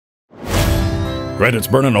Credits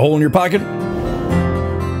burning a hole in your pocket?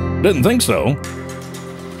 Didn't think so.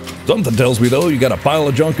 Something tells me, though, you got a pile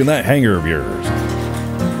of junk in that hangar of yours.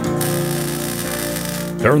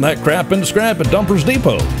 Turn that crap into scrap at Dumpers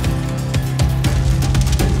Depot.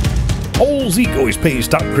 Old Zeke always pays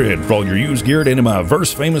top cred for all your used gear at any of my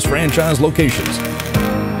verse famous franchise locations.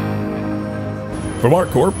 From Art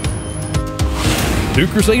Corp to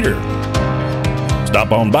Crusader.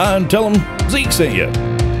 Stop on by and tell them Zeke sent you.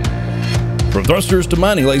 From thrusters to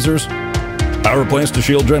mining lasers, power plants to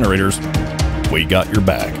shield generators, we got your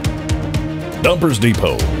back. Dumpers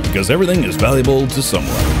Depot, because everything is valuable to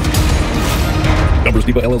someone. Dumpers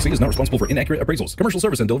Depot LLC is not responsible for inaccurate appraisals. Commercial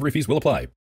service and delivery fees will apply.